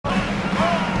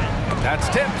That's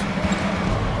tipped.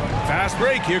 Fast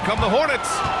break. Here come the Hornets.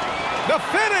 The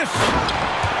finish.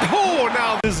 Oh,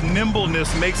 now his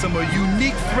nimbleness makes him a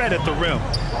unique threat at the rim.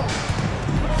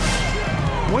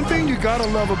 One thing you gotta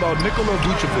love about Nikola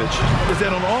Vucevic is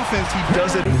that on offense he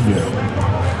does it.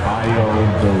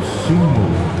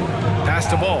 Pass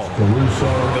the ball.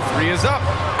 The three is up.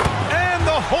 And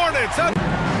the Hornets up.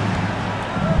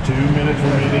 2 minutes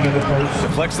remaining in the first.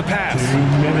 Deflects the pass. 2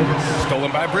 minutes.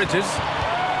 Stolen by Bridges.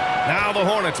 Now the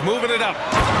Hornets moving it up.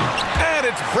 And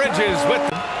it's Bridges with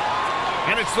them.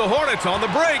 And it's the Hornets on the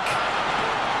break.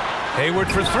 Hayward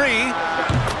for three.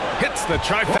 Hits the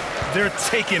trifecta. They're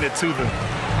taking it to them.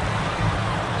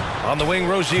 On the wing,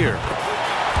 Rozier.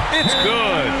 It's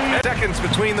good. Seconds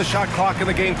between the shot clock and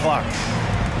the game clock.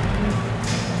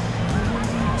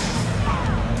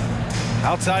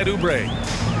 Outside Oubre.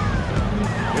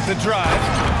 With the drive.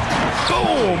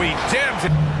 Boom! He jams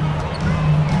it.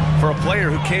 For a player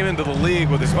who came into the league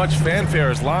with as much fanfare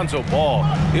as Lonzo Ball,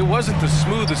 it wasn't the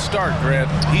smoothest start, Grant.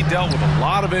 He dealt with a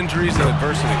lot of injuries and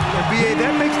adversity. BA,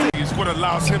 that makes is what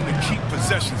allows him to keep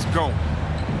possessions going.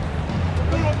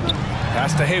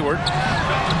 Pass to Hayward.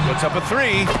 Puts up a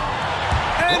three.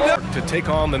 And to take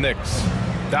on the Knicks.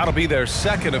 That'll be their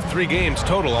second of 3 games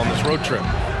total on this road trip.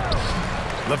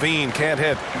 Levine can't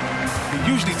hit.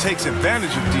 He usually takes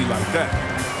advantage of D like that.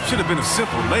 Should have been a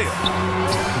simple layup.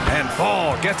 And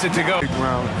Ball gets it to go.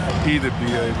 Ground either,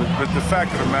 BA, but the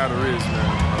fact of the matter is,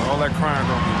 man, all that crying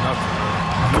don't mean nothing.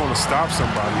 You want to stop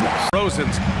somebody.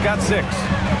 Rosen's got 6.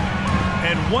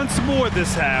 And once more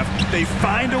this half, they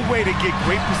find a way to get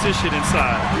great position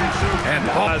inside. And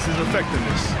Ball has his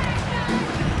effectiveness.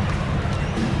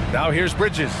 Now here's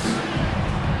Bridges.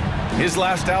 His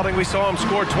last outing, we saw him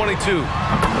score 22.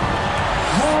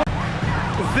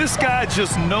 This guy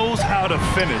just knows how to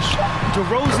finish.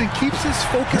 DeRozan keeps his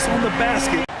focus on the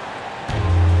basket.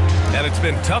 And it's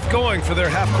been tough going for their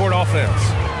half-court offense.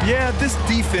 Yeah, this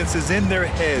defense is in their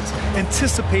heads,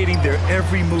 anticipating their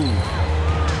every move.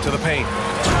 To the paint.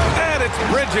 And it's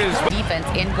Bridges. Defense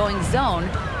in going zone,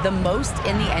 the most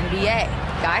in the NBA.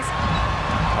 Guys?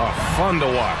 Oh, fun to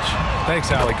watch.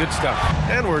 Thanks, Allie. Good stuff.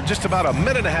 And we're just about a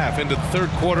minute and a half into the third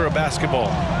quarter of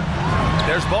basketball.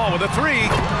 There's Ball with a three.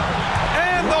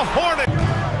 And the Hornet.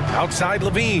 Outside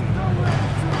Levine.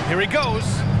 Here he goes.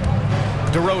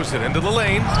 DeRozan into the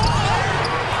lane.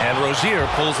 And Rozier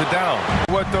pulls it down.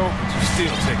 What, though? You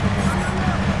still take it.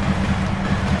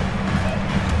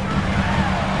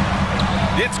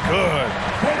 It's good.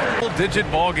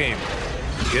 Double-digit ball game.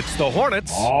 It's the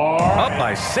Hornets up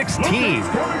by 16.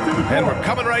 And we're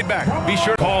coming right back. Be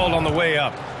sure to call on the way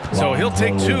up. So he'll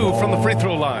take 2 from the free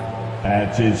throw line.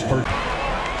 That's his first.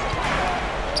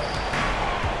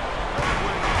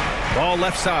 Ball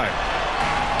left side.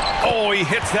 Oh, he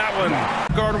hits that one.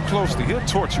 Guard him closely. He'll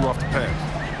torch you off the pass.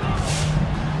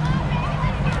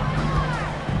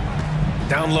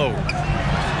 Down low.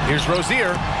 Here's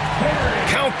Rozier.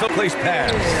 Count the place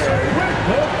pass.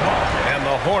 And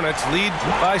the Hornets lead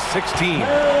by 16.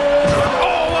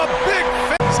 Oh, a big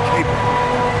fence.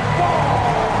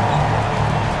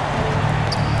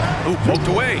 Ooh, poked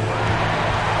away.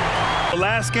 The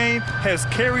last game has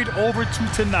carried over to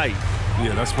tonight.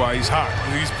 Yeah, that's why he's hot.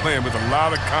 He's playing with a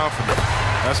lot of confidence.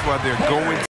 That's why they're going.